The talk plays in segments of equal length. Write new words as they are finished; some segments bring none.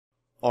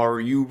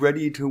Are you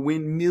ready to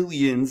win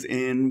millions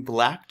in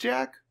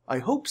Blackjack? I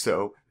hope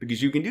so,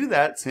 because you can do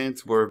that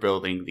since we're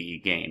building the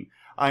game.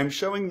 I'm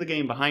showing the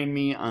game behind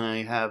me.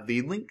 I have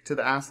the link to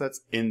the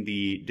assets in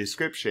the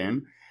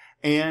description.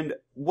 And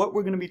what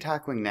we're going to be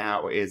tackling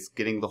now is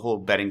getting the whole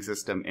betting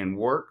system in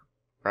work,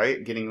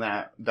 right? Getting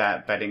that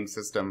betting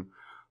system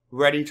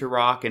ready to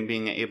rock and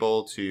being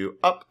able to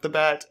up the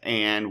bet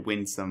and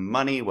win some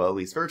money, well, at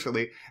least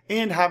virtually,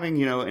 and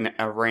having,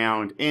 a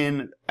round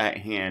in at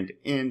hand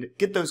and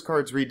get those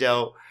cards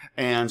redealt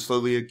and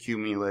slowly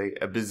accumulate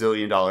 $1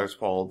 bazillion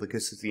while the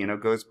casino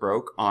goes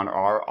broke on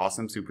our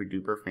awesome super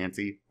duper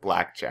fancy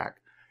blackjack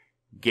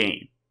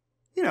game.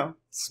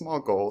 Small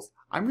goals.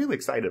 I'm really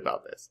excited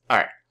about this. All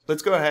right,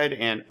 let's go ahead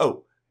and,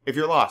 if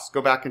you're lost,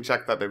 go back and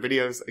check the other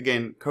videos.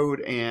 Again,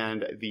 code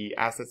and the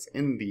assets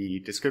in the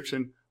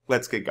description.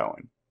 Let's get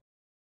going.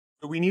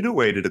 So we need a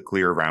way to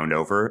declare a round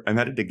over. I'm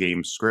added to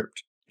game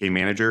script, game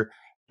manager,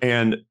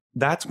 and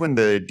that's when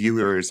the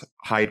dealer's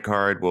hide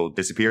card will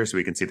disappear so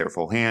we can see their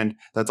full hand.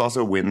 That's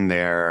also when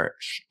their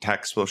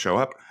text will show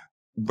up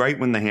right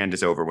when the hand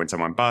is over, when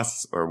someone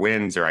busts or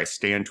wins or I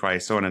stand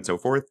twice, so on and so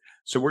forth.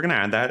 So we're going to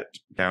add that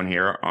down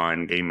here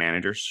on game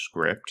manager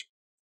script.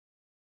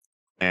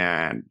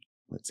 And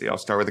let's see, I'll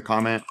start with a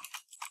comment.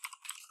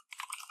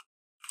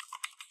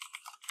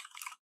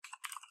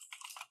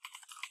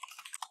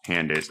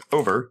 Hand is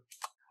over.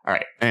 All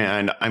right,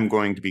 and I'm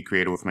going to be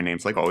creative with my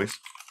names like always.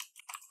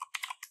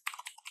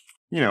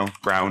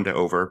 Round to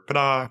over.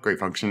 Ta-da! Great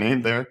function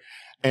name there.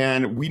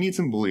 And we need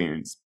some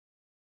booleans.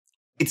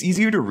 It's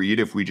easier to read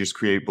if we just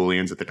create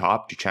booleans at the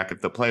top to check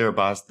if the player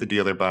busts, the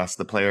dealer busts,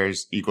 the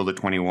player's equal to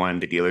 21,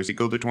 the dealer's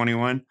equal to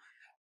 21,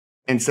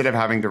 instead of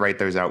having to write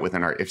those out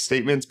within our if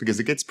statements because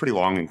it gets pretty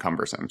long and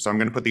cumbersome. So I'm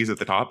going to put these at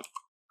the top.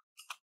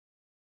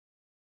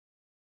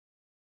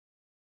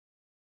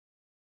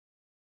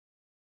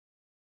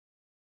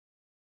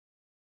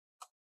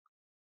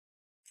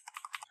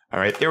 All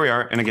right, there we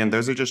are. And again,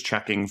 those are just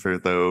checking for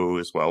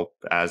those, well,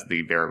 as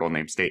the variable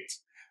name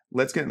states.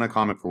 Let's get in a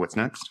comment for what's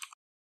next.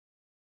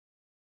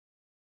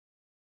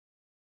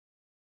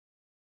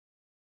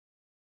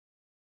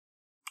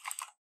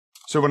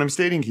 So what I'm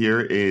stating here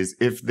is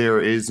if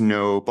there is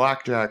no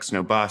blackjacks,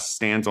 no busts,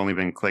 stands only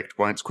been clicked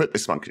once, quit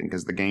this function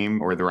because the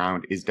game or the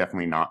round is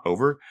definitely not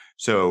over.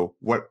 So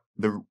what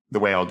the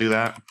way I'll do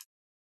that.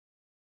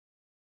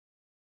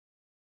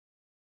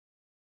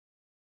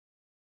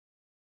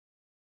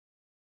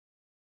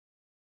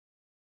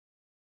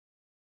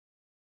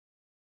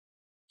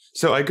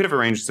 So I could have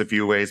arranged this a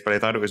few ways, but I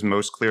thought it was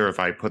most clear if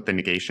I put the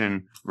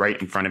negation right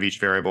in front of each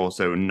variable.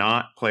 So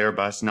not player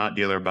bust, not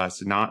dealer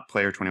bust, not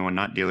player 21,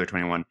 not dealer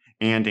 21,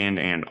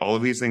 and. All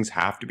of these things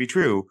have to be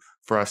true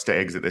for us to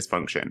exit this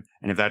function.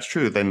 And if that's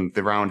true, then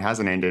the round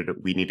hasn't ended.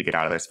 We need to get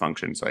out of this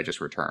function. So I just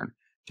return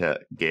to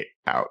get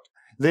out.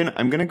 Then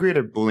I'm going to create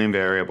a Boolean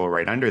variable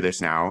right under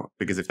this now,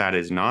 because if that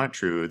is not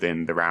true,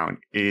 then the round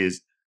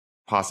is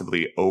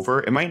possibly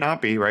over. It might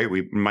not be, right?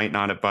 We might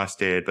not have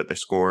busted, but the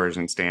scores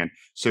and stand.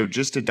 So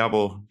just to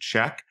double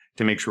check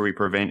to make sure we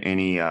prevent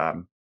any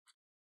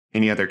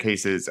other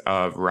cases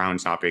of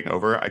rounds not being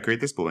over, I create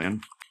this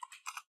Boolean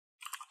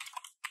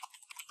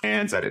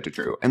and set it to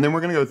true. And then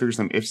we're going to go through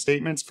some if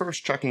statements,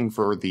 first checking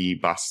for the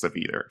busts of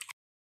either.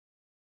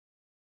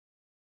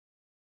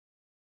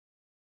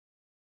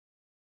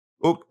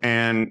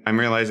 And I'm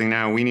realizing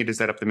now we need to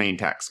set up the main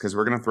text because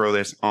we're going to throw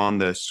this on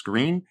the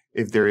screen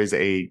if there is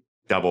a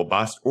double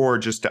bust, or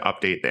just to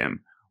update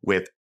them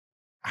with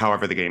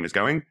however the game is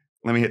going.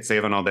 Let me hit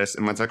save on all this,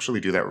 and let's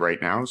actually do that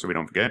right now so we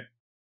don't forget.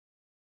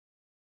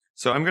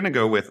 So I'm going to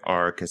go with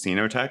our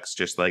casino text,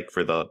 just like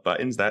for the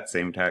buttons, that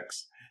same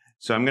text.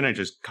 So I'm going to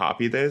just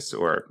copy this,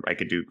 or I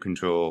could do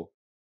control.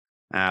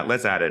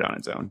 Let's add it on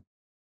its own.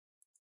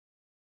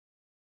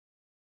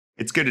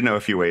 It's good to know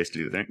a few ways to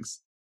do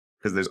things,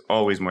 because there's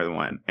always more than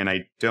one. And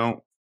I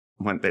don't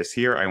want this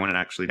here. I want it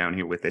actually down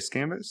here with this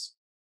canvas.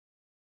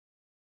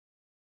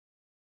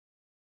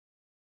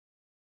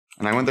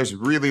 And I want this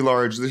really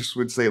large. This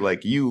would say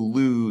like, you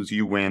lose,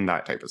 you win,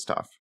 that type of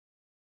stuff.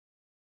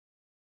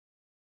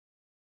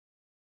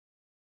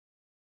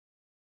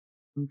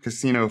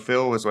 Casino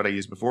fill was what I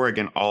used before.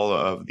 Again, all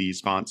of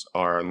these fonts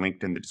are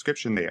linked in the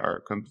description. They are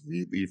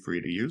completely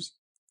free to use.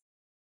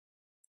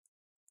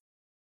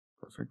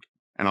 Perfect.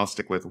 And I'll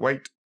stick with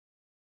white.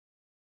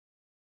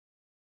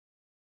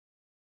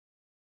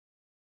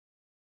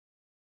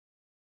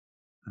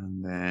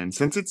 And then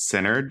since it's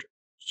centered,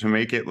 to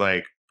make it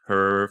like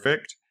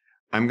perfect,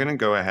 I'm going to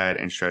go ahead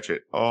and stretch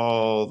it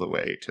all the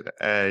way to the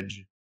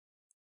edge,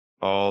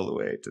 all the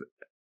way to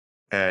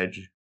the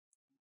edge.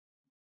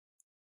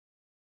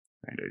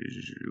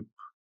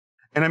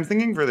 And I'm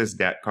thinking for this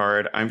debt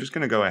card, I'm just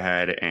going to go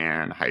ahead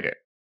and hide it.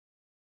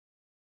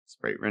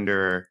 Sprite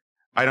render.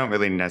 I don't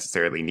really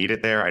necessarily need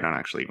it there. I don't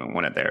actually even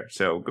want it there.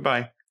 So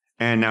goodbye.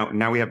 And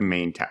now we have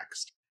main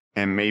text.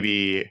 And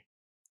maybe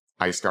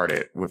I start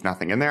it with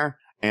nothing in there,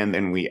 and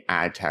then we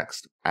add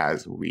text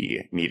as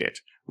we need it.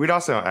 We'd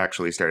also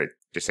actually start it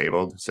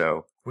disabled,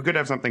 so we could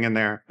have something in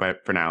there, but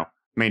for now,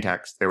 main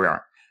text, there we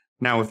are.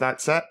 Now with that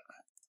set,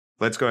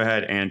 let's go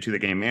ahead and to the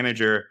game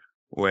manager,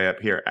 way up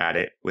here, add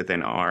it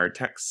within our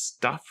text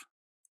stuff.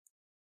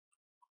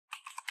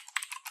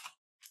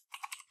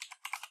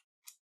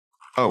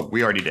 Oh,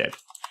 we already did.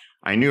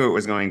 I knew it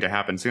was going to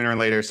happen sooner or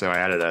later, so I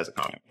added it as a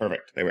comment.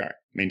 Perfect. There we are.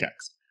 Main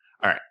text.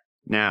 All right.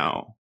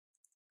 Now,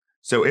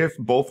 so if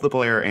both the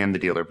player and the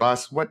dealer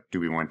bust, what do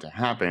we want to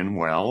happen?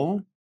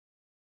 Well,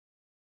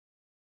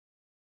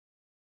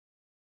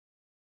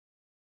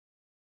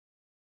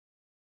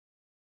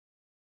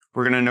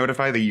 we're going to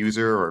notify the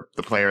user or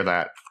the player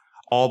that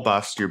all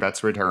bust, your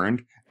bet's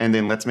returned, and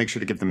then let's make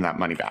sure to give them that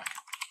money back.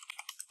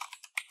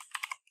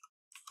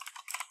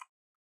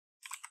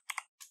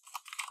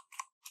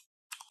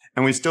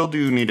 And we still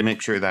do need to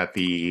make sure that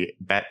the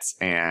bets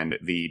and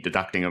the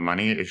deducting of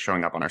money is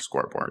showing up on our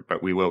scoreboard,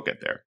 but we will get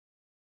there.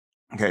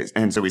 Okay,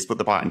 and so we split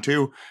the pot in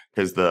two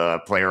because the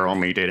player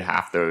only did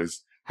half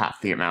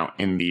the amount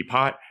in the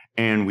pot,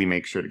 and we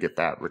make sure to get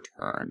that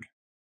returned.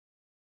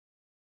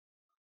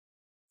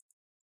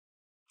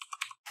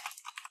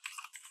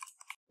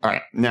 All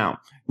right, now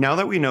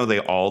that we know they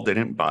all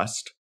didn't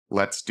bust,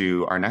 let's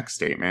do our next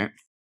statement.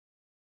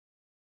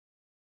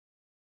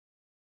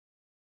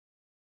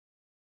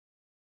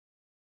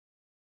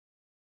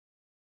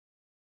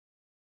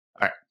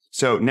 All right,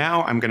 so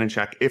now I'm going to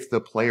check if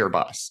the player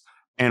busts.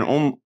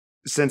 And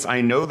since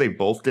I know they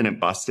both didn't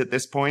bust at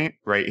this point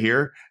right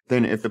here,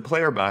 then if the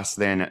player busts,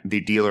 then the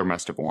dealer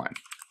must have won.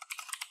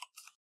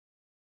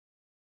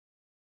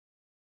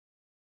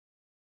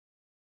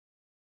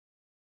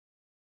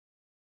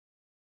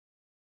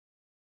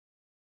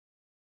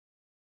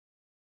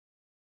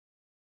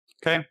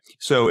 Okay,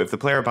 so if the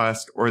player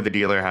busts or the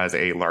dealer has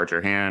a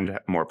larger hand,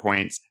 more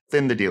points,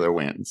 then the dealer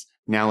wins.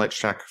 Now let's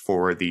check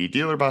for the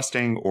dealer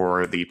busting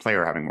or the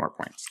player having more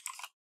points.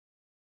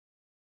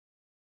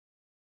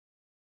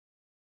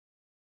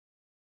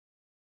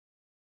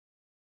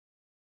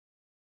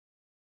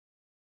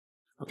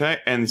 Okay,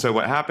 and so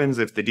what happens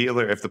if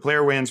the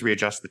player wins, we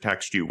adjust the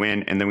text, you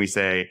win, and then we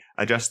say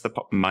adjust the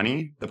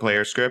money, the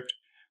player script,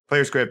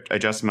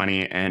 adjust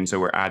money, and so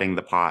we're adding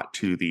the pot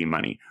to the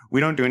money.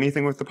 We don't do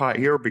anything with the pot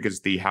here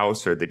because the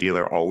house or the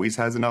dealer always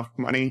has enough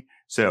money,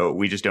 so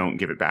we just don't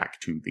give it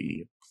back to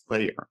the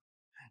player.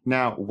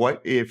 Now,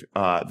 what if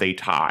they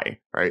tie,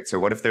 right? So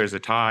what if there's a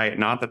tie?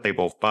 Not that they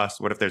both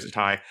bust. What if there's a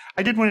tie?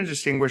 I did want to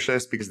distinguish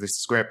this because the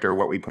script or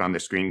what we put on the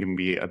screen can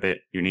be a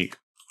bit unique.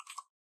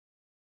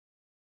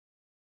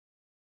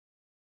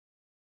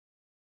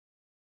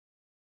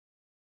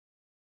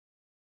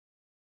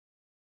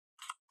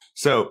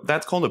 So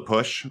that's called a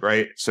push,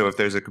 right? So if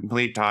there's a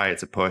complete tie,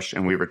 it's a push,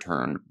 and we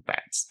return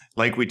bets,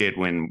 like we did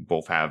when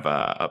both have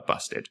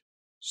busted.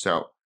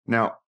 So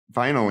now,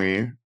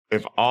 finally,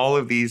 if all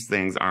of these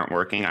things aren't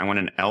working, I want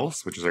an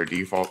else, which is our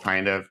default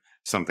kind of.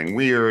 Something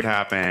weird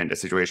happened, a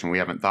situation we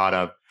haven't thought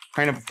of,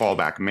 kind of a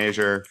fallback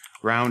measure,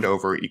 round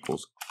over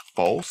equals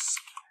false.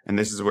 And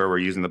this is where we're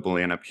using the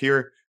Boolean up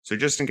here. So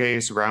just in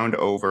case, round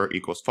over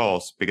equals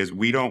false, because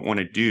we don't want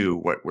to do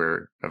what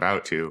we're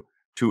about to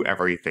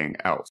everything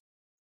else.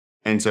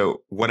 And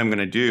so what I'm going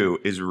to do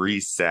is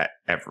reset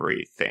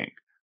everything,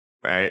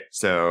 right?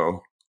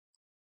 So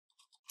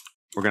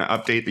we're going to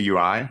update the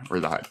UI or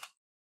the HUD.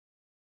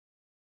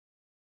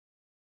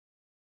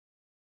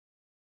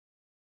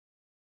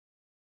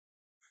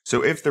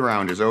 So if the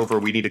round is over,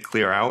 we need to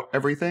clear out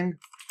everything,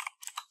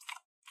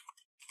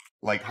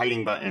 like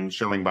hiding buttons,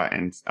 showing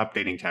buttons,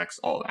 updating text,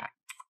 all that.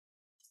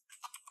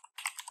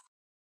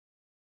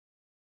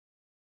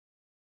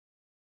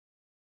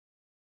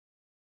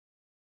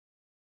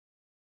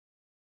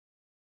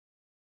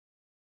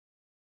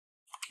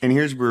 And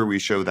here's where we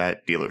show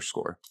that dealer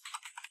score.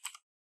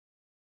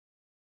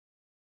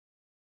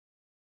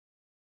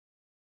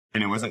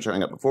 And it wasn't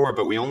showing up before,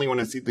 but we only want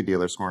to see the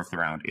dealer score if the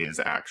round is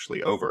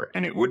actually over.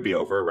 And it would be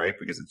over, right?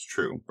 Because it's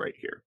true right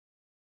here.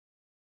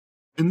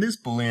 And this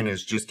Boolean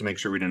is just to make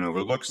sure we didn't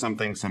overlook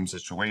something, some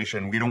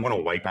situation. We don't want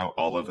to wipe out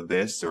all of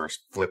this or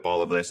flip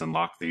all of this and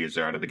lock the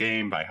user out of the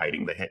game by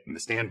hiding the hit and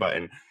the stand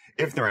button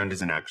if the round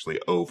isn't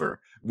actually over.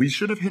 We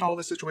should have hit all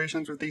the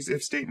situations with these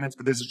if statements,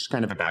 but this is just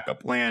kind of a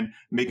backup plan,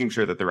 making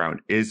sure that the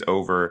round is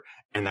over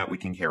and that we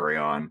can carry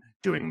on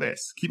doing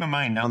this. Keep in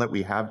mind, now that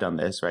we have done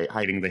this, right,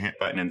 hiding the hit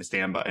button and the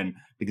stand button,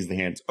 because the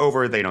hand's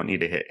over, they don't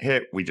need to hit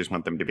hit. We just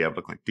want them to be able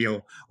to click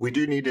deal. We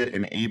do need to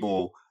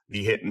enable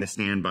the hit and the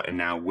stand button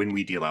now when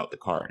we deal out the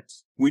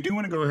cards. We do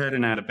want to go ahead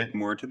and add a bit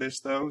more to this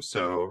though.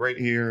 So right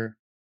here,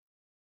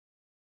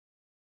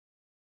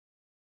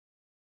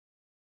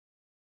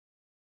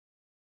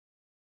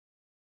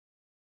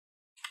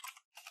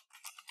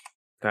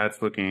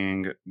 that's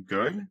looking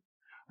good.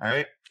 All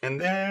right.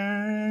 And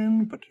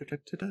then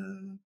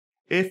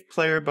if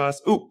player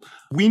busts,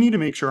 we need to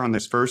make sure on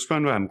this first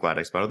one, I'm glad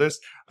I spotted this,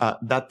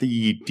 that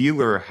the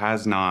dealer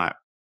has not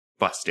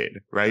busted,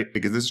 right?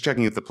 Because this is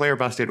checking if the player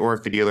busted or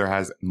if the dealer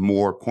has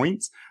more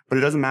points, but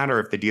it doesn't matter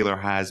if the dealer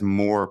has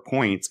more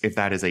points if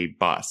that is a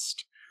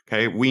bust.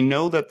 Okay. We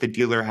know that the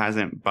dealer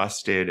hasn't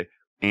busted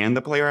and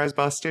the player has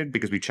busted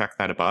because we checked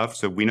that above.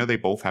 So we know they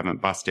both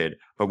haven't busted,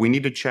 but we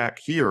need to check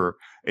here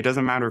It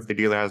doesn't matter if the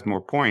dealer has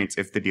more points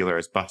if the dealer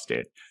is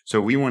busted. So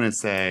we want to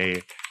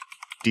say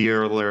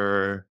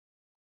dealer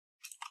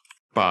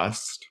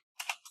bust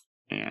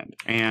and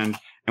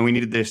we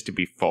needed this to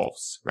be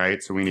false,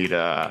 right? So we need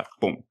a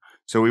boom.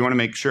 So we want to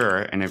make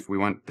sure, and if we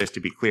want this to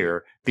be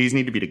clear, these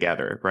need to be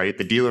together, right?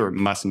 The dealer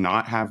must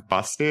not have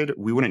busted.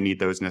 We wouldn't need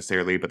those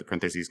necessarily, but the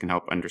parentheses can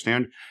help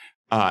understand.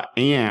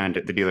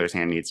 And the dealer's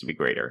hand needs to be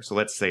greater. So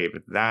let's save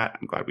that.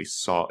 I'm glad we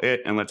saw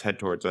it. And let's head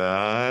towards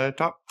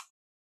top.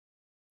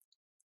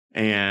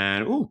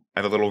 And, ooh,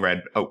 I have a little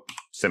red,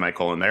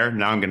 semicolon there.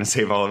 Now I'm going to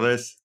save all of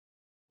this.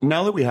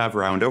 Now that we have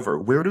round over,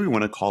 where do we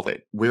want to call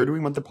it? Where do we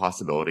want the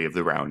possibility of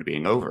the round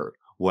being over?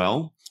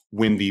 Well,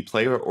 when the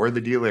player or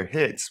the dealer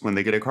hits, when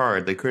they get a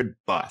card, they could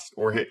bust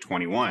or hit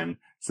 21.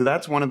 So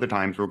that's one of the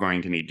times we're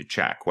going to need to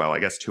check. Well, I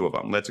guess two of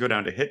them. Let's go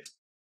down to hit.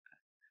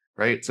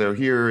 Right, so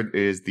here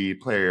is the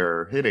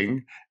player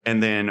hitting,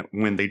 and then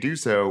when they do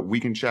so, we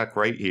can check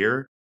right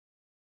here.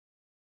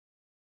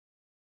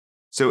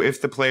 So if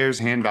the player's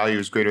hand value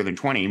is greater than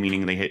 20,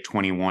 meaning they hit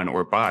 21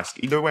 or bust,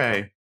 either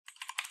way,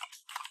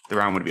 the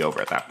round would be over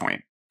at that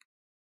point.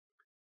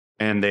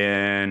 And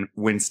then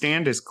when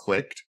stand is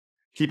clicked,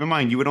 keep in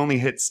mind you would only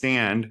hit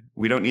stand.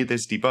 We don't need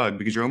this debug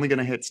because you're only going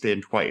to hit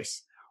stand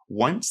twice.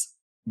 Once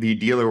the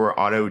dealer or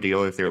auto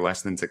deal, if they're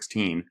less than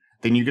 16,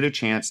 then you get a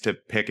chance to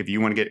pick if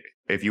you want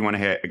to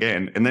hit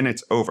again, and then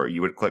it's over.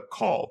 You would click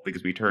call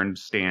because we turned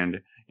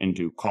stand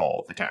into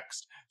call, the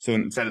text. So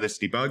instead of this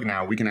debug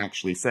now, we can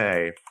actually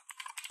say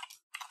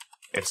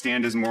if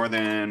stand is more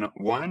than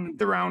 1,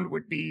 the round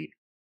would be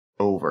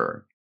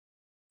over.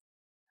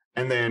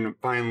 And then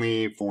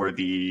finally for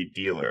the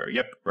dealer,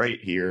 yep, right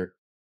here.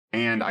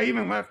 And I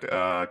even left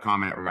a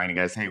comment reminding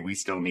us, hey, we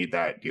still need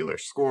that dealer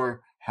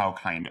score. How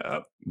kind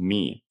of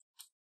me.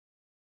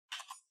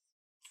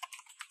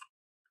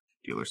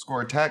 Dealer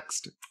score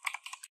text.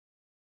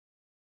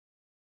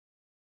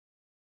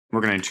 We're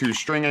going to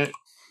toString it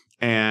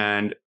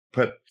and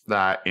put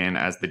that in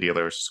as the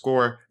dealer's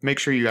score. Make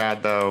sure you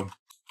add, though,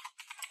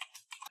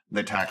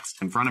 the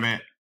text in front of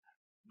it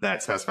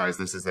that specifies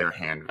this is their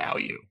hand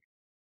value.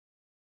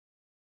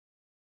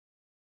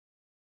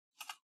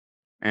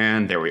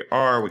 And there we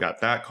are. We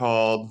got that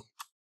called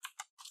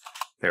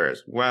there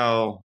as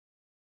well.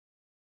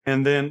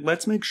 And then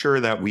let's make sure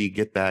that we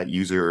get that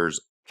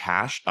user's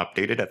cash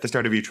updated at the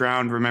start of each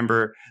round.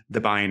 Remember,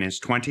 the buy-in is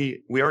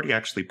 20. We already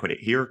actually put it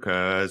here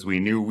because we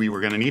knew we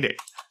were going to need it.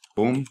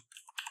 Boom.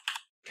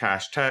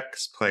 Cash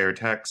text, player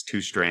text,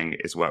 toString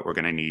is what we're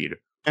going to need.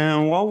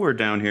 And while we're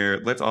down here,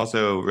 let's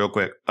also real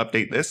quick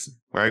update this,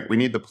 right? We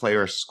need the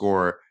player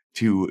score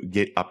to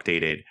get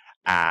updated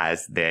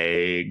as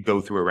they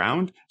go through a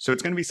round. So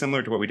it's going to be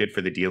similar to what we did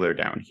for the dealer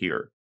down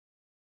here.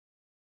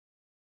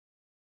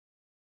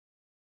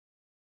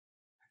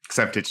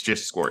 Except it's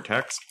just score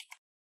text.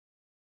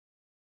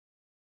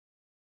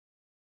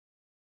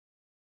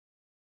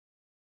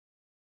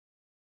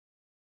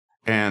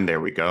 And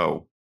there we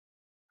go.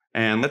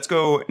 And let's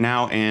go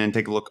now and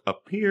take a look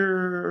up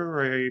here,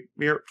 right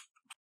here.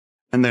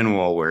 And then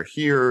while we're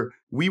here,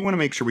 we want to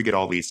make sure we get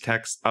all these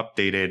texts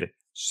updated.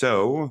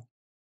 So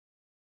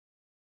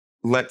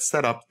let's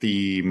set up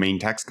the main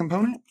text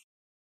component.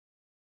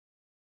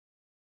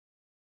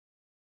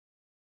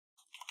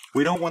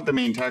 We don't want the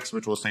main text,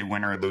 which will say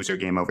winner, loser,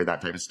 game over,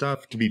 that type of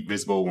stuff, to be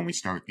visible when we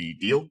start the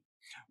deal.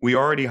 We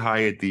already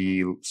hide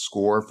the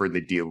score for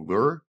the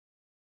dealer.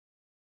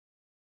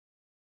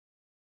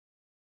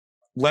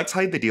 Let's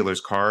hide the dealer's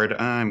card.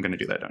 I'm going to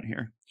do that down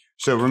here.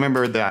 So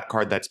remember that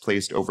card that's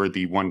placed over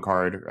the one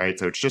card, right?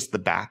 So it's just the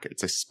back.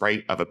 It's a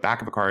sprite of a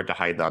back of a card to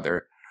hide the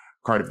other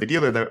card of the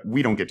dealer that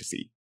we don't get to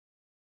see.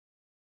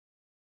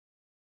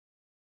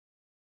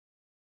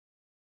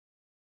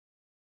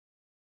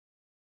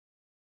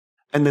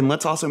 And then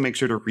let's also make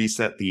sure to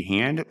reset the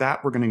hand.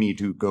 That we're going to need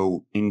to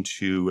go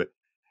into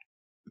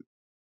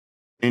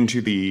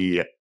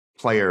the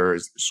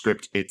player's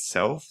script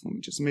itself. Let me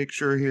just make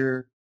sure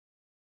here.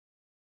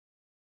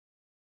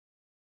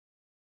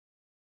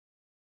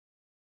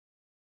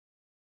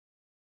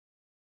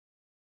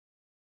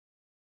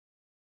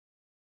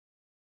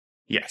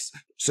 Yes.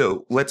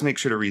 So let's make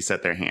sure to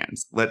reset their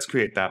hands. Let's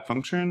create that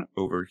function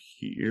over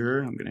here.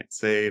 I'm going to hit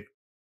save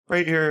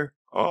right here,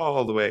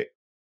 all the way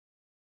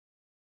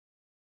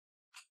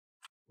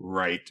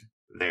right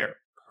there.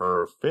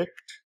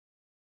 Perfect.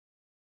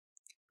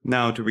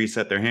 Now to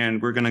reset their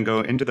hand, we're going to go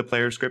into the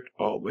player script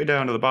all the way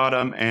down to the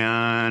bottom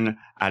and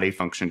add a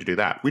function to do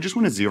that. We just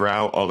want to zero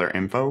out all their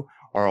info,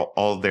 or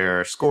all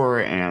their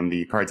score and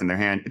the cards in their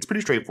hand. It's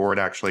pretty straightforward,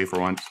 actually, for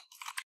once.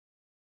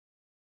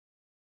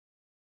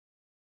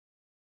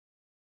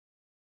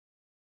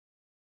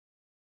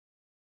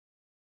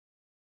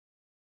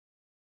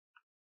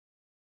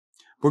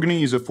 We're going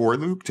to use a for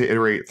loop to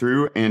iterate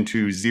through and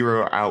to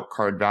zero out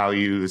card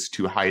values,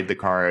 to hide the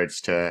cards,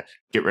 to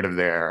get rid of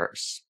their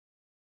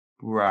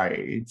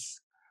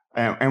sprites.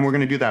 And we're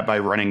going to do that by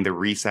running the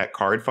reset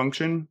card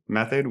function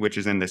method, which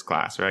is in this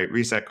class, right?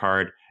 Reset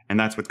card, and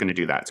that's what's going to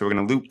do that. So we're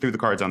going to loop through the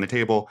cards on the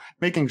table,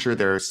 making sure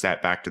they're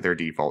set back to their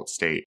default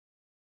state.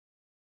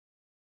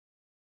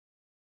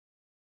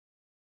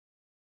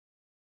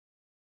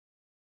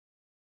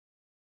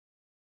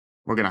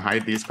 We're going to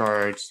hide these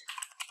cards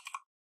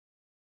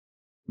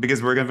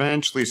because we're going to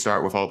eventually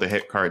start with all the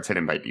hit cards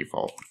hidden by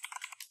default.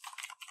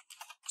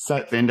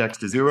 Set the index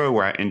to 0.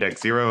 We're at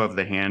index 0 of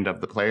the hand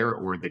of the player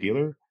or the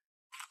dealer.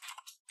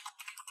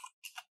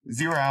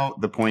 0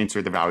 out the points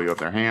or the value of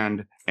their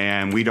hand,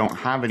 and we don't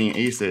have any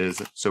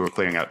aces, so we're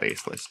clearing out the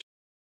ace list.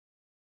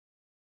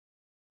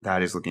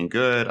 That is looking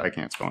good. I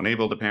can't spell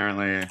enabled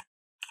apparently.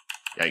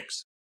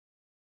 Yikes.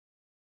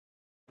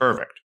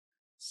 Perfect.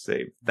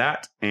 Save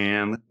that,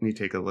 and let me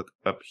take a look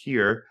up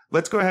here.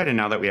 Let's go ahead and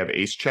now that we have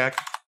ace check,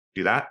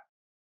 do that.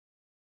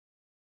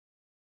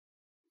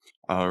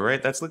 All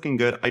right, that's looking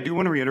good. I do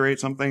want to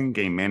reiterate something,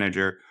 Game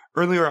Manager.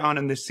 Earlier on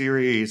in this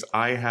series,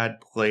 I had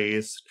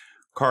placed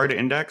card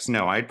index.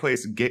 No, I'd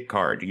placed get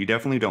card. You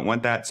definitely don't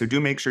want that, so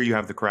do make sure you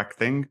have the correct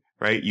thing,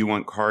 right? You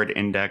want card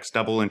index,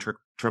 double and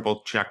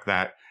triple check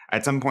that.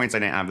 At some points, I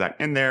didn't have that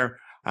in there.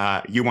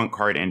 You want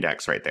card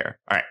index right there.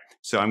 All right,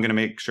 so I'm going to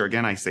make sure,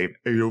 again, I save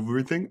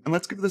everything, and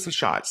let's give this a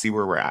shot, see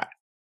where we're at.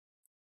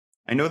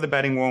 I know the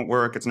betting won't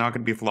work. It's not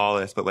going to be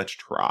flawless, but let's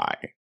try.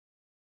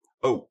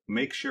 Oh,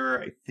 make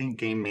sure, I think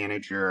Game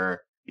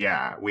Manager,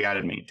 yeah, we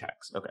added main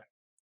text. Okay.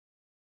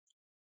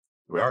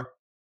 Here we are.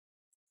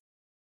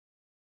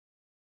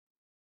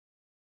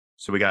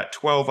 So we got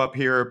 12 up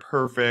here,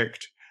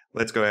 perfect.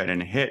 Let's go ahead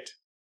and hit.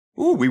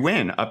 Ooh, we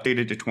win,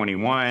 updated to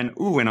 21.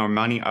 Ooh, and our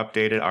money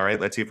updated. All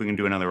right, let's see if we can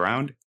do another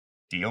round.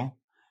 Deal.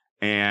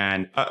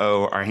 And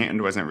uh-oh, our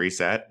hand wasn't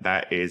reset.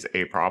 That is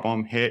a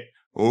problem. Hit.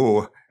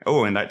 Ooh,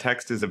 oh, and that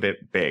text is a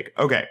bit big.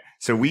 Okay,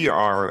 so we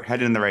are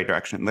headed in the right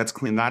direction. Let's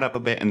clean that up a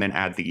bit and then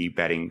add the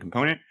betting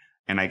component.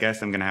 And I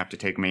guess I'm going to have to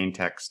take main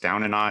text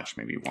down a notch,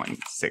 maybe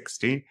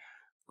 160.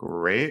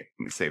 Great,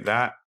 let me save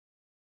that.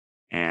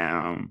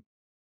 And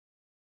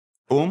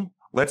boom.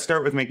 Let's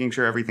start with making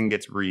sure everything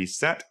gets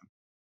reset.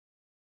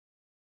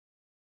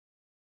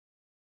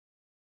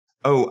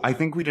 Oh, I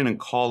think we didn't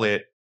call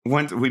it.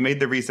 Once we made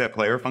the reset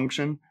player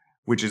function,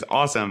 which is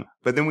awesome,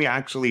 but then we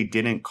actually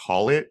didn't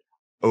call it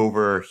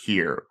over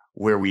here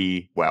where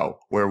we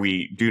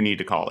do need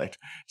to call it.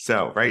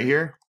 So right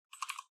here.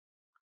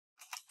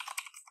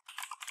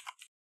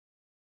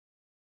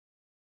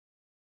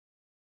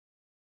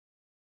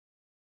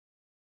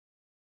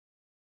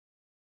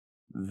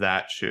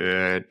 That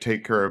should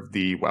take care of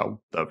the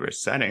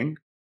resetting.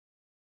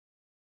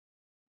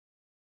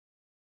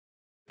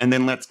 And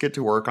then let's get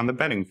to work on the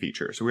betting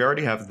feature. So we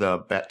already have the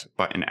bet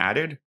button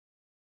added.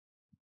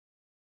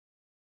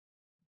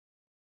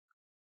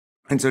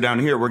 And so down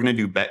here, we're going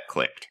to do bet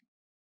clicked.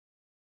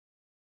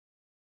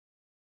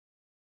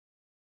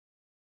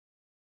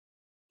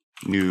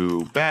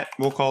 New bet,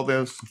 we'll call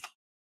this.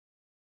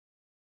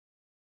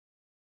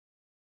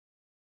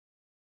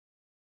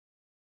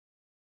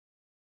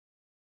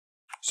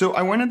 So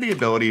I wanted the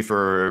ability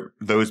for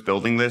those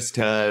building this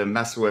to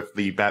mess with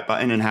the bet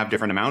button and have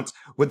different amounts.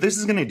 What this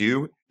is going to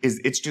do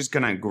is it's just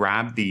going to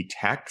grab the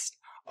text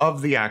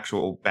of the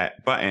actual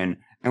bet button,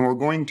 and we're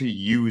going to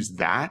use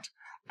that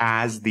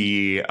as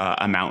the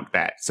amount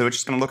bet. So it's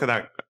just going to look at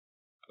that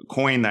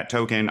coin, that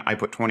token, I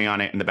put 20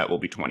 on it, and the bet will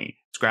be 20.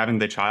 It's grabbing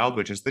the child,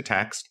 which is the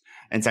text,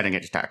 and setting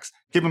it to text.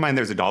 Keep in mind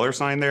there's a dollar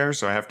sign there,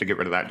 so I have to get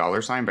rid of that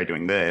dollar sign by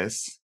doing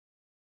this.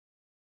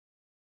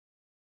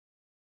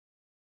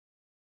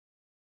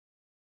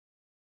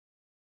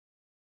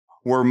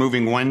 We're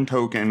moving one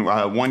token,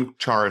 one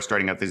char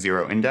starting at the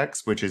 0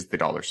 index, which is the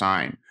dollar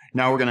sign.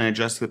 Now we're going to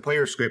adjust the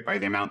player script by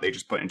the amount they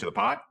just put into the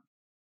pot.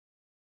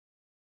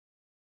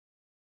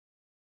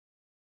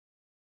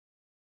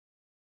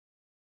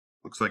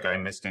 Looks like I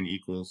missed an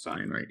equal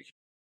sign right here.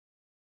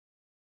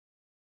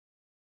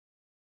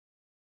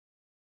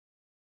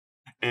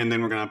 And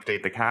then we're going to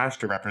update the cash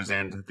to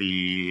represent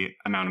the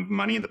amount of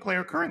money the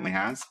player currently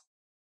has.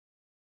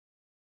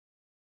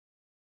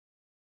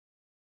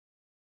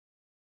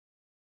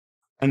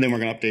 And then we're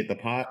going to update the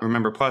pot.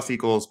 Remember, plus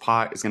equals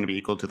pot is going to be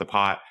equal to the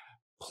pot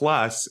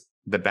plus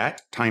the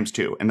bet times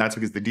 2. And that's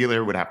because the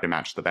dealer would have to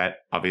match the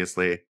bet,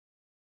 obviously.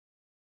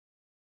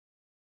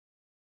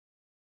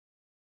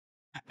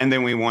 And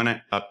then we want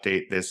to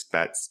update this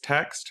bet's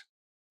text,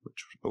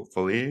 which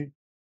hopefully,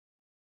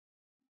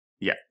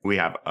 yeah, we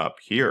have up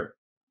here.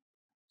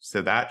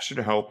 So that should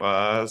help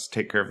us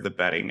take care of the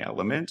betting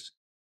element.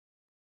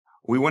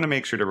 We want to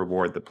make sure to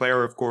reward the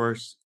player, of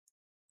course.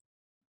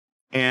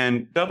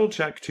 And double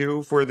check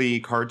too for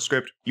the card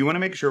script. You want to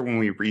make sure when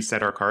we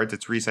reset our cards,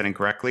 it's resetting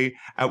correctly.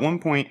 At one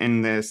point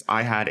in this,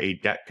 I had a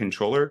deck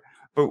controller,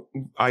 but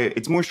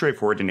it's more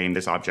straightforward to name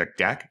this object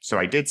deck. So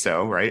I did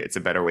so, right? It's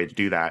a better way to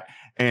do that.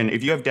 And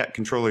if you have deck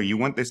controller, you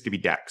want this to be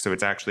deck. So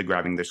it's actually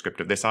grabbing the script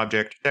of this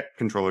object. Deck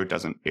controller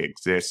doesn't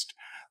exist.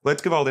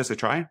 Let's give all this a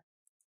try.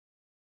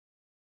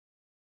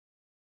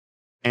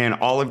 And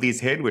all of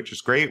these hid, which is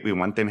great. We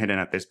want them hidden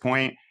at this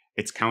point.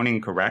 It's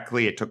counting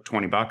correctly. It took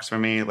 20 bucks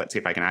from me. Let's see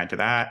if I can add to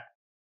that.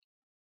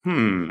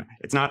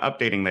 It's not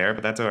updating there,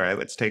 but that's all right.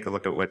 Let's take a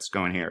look at what's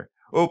going here.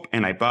 Oh,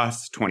 and I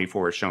bust.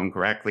 24 is shown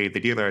correctly. The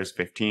dealer has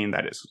 15.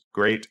 That is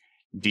great.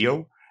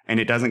 Deal. And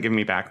it doesn't give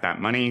me back that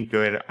money.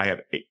 Good. I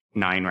have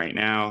 9 right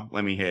now.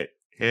 Let me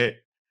hit.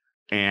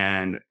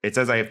 and it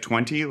says I have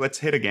 20. Let's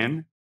hit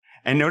again.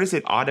 And notice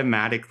it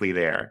automatically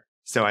there.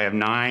 So I have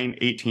 9,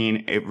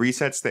 18. It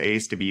resets the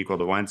ace to be equal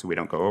to 1 so we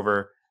don't go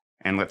over.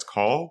 And let's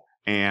call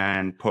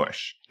and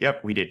push.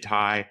 Yep, we did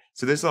tie.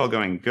 So this is all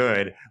going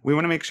good. We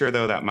want to make sure,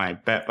 though, that my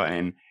bet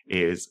button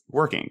is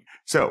working.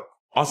 So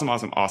awesome,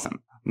 awesome,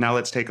 awesome. Now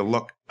let's take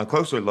a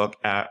closer look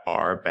at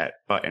our bet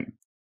button.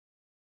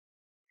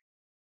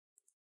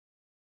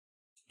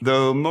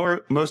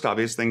 The most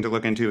obvious thing to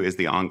look into is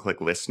the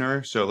on-click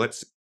listener. So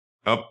let's,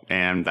 oh,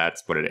 and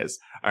that's what it is.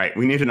 All right,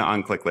 we need an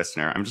on-click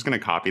listener. I'm just going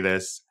to copy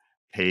this,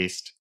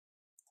 paste,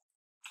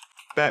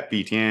 bet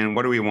BTN.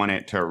 What do we want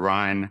it to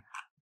run?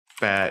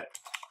 Bet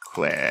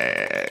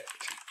clicked.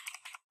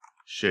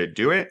 Should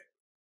do it.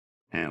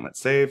 And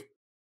let's save.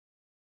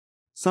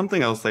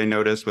 Something else I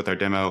noticed with our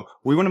demo,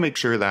 we want to make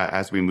sure that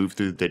as we move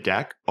through the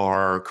deck,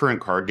 our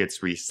current card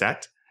gets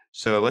reset.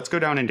 So let's go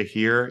down into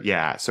here.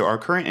 Yeah, so our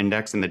current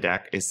index in the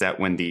deck is set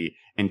when the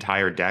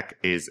entire deck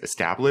is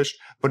established.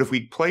 But if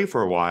we play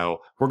for a while,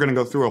 we're going to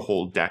go through a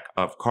whole deck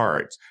of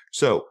cards.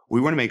 So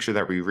we want to make sure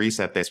that we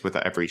reset this with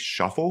every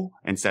shuffle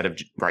instead of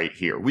right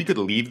here. We could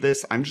leave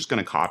this. I'm just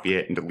going to copy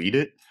it and delete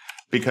it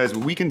because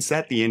we can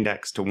set the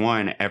index to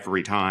 1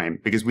 every time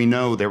because we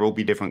know there will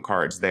be different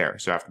cards there.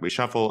 So after we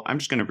shuffle, I'm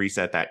just going to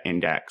reset that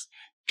index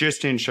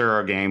just to ensure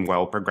our game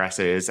well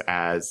progresses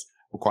as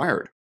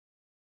required.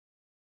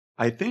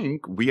 I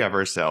think we have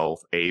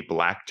ourselves a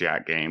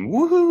blackjack game.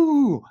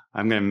 Woohoo!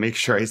 I'm going to make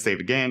sure I save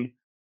again.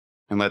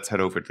 And let's head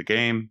over to the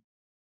game.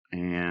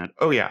 And,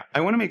 oh yeah,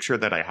 I want to make sure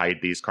that I hide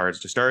these cards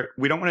to start.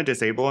 We don't want to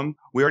disable them.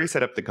 We already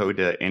set up the code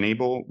to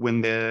enable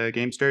when the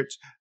game starts.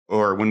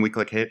 Or when we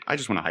click hit. I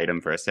just want to hide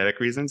them for aesthetic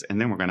reasons. And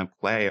then we're going to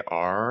play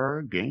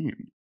our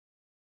game.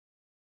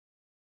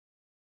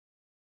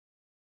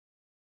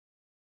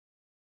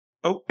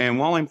 Oh, and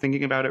while I'm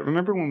thinking about it,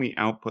 remember when we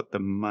output the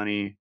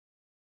money,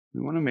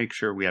 we want to make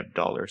sure we have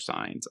dollar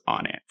signs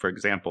on it. For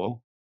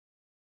example,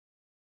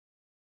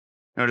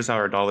 notice how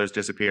our dollars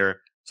disappear.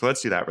 So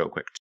let's do that real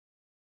quick.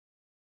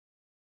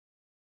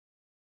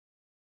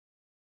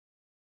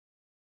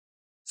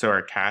 So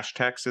our cash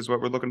text is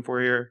what we're looking for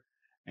here.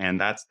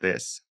 And that's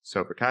this.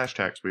 So for cash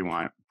text, we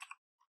want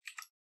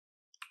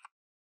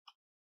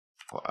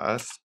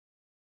plus.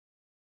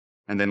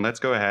 And then let's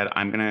go ahead.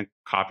 I'm going to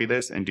copy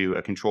this and do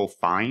a control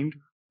find.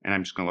 And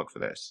I'm just going to look for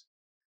this.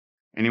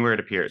 Anywhere it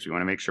appears, we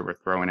want to make sure we're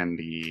throwing in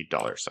the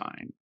dollar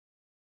sign.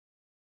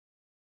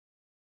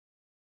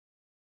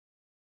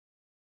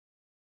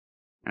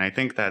 And I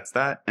think that's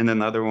that. And then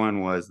the other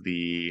one was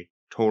the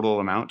total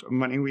amount of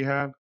money we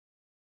have.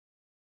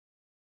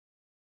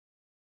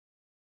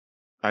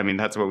 I mean,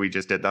 that's what we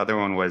just did. The other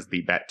one was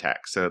the bet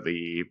text. So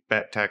the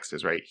bet text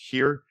is right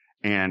here.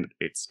 And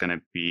it's going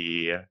to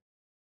be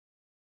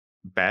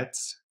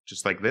bets,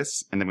 just like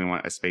this. And then we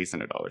want a space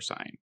and a dollar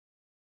sign.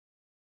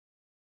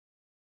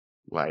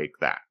 Like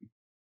that.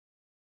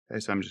 Okay,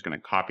 so I'm just going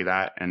to copy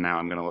that. And now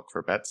I'm going to look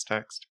for bets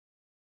text.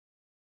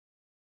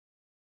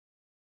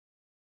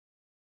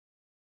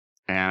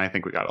 And I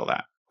think we got all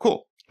that.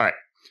 Cool. All right.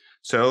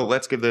 So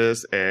let's give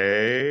this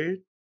a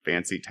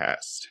fancy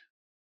test.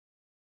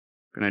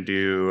 I'm going to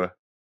do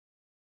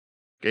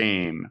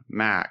game,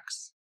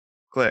 max,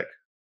 click,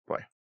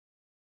 play.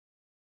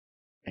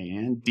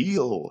 And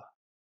deal.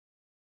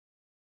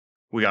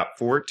 We got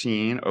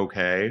 14.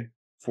 Okay.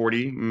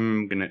 40.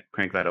 I'm going to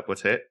crank that up.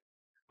 Let's hit.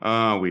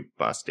 Oh, we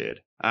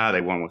busted.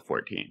 They won with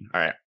 14.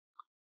 All right.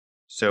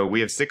 So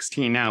we have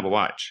 16 now, but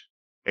watch.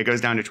 It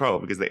goes down to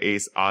 12 because the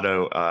ace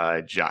auto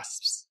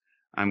adjusts.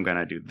 I'm going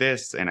to do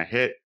this and a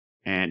hit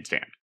and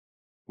stand.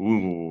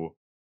 Ooh.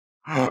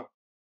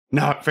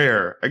 Not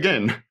fair.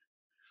 Again.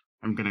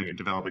 I'm going to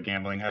develop a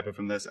gambling habit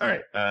from this. All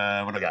right.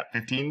 What do I got?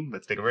 15.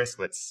 Let's take a risk.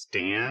 Let's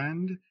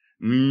stand.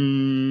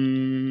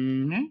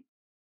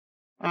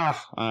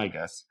 I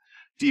guess.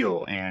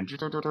 Deal and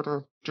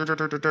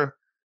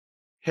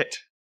hit.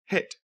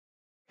 Hit.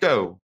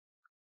 Go.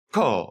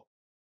 Call.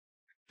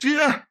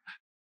 Yeah.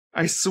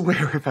 I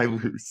swear if I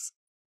lose.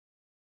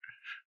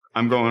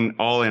 I'm going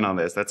all in on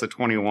this. That's a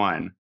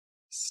 21.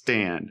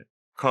 Stand.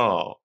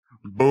 Call.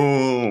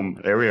 Boom.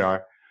 There we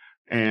are.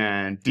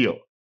 And deal.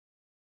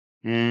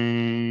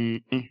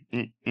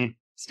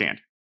 Stand.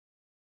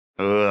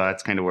 Oh,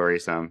 that's kind of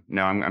worrisome.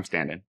 No, I'm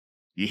standing.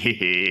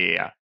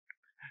 Yeah.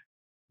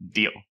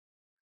 Deal.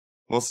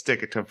 We'll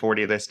stick it to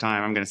 40 this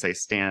time. I'm going to say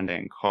stand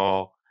and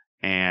call.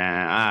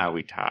 And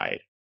we tied.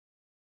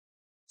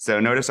 So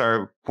notice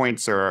our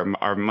points or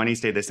our money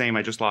stayed the same.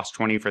 I just lost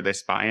 20 for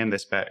this buy-in,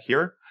 this bet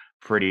here.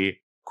 Pretty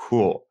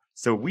cool.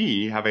 So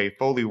we have a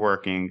fully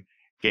working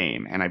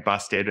game. And I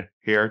busted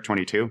here,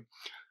 22.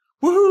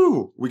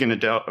 Woohoo! We're going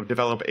to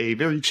develop a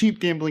very cheap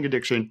gambling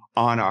addiction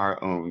on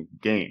our own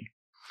game.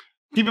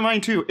 Keep in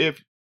mind, too,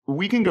 if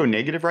we can go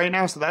negative right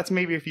now, so that's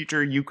maybe a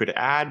feature you could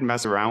add,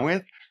 mess around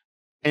with,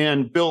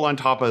 and build on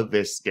top of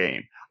this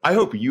game. I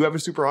hope you have a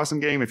super awesome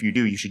game. If you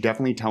do, you should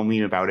definitely tell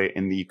me about it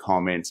in the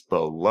comments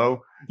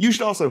below. You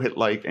should also hit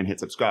like and hit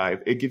subscribe.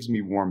 It gives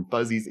me warm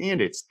fuzzies, and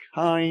it's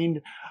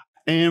kind.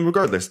 And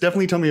regardless,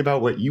 definitely tell me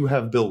about what you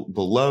have built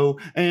below,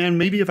 and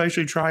maybe if I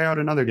should try out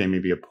another game,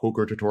 maybe a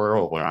poker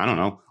tutorial, or I don't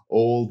know,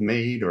 Old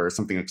Maid, or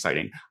something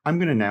exciting. I'm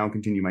going to now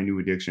continue my new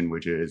addiction,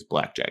 which is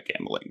blackjack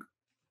gambling.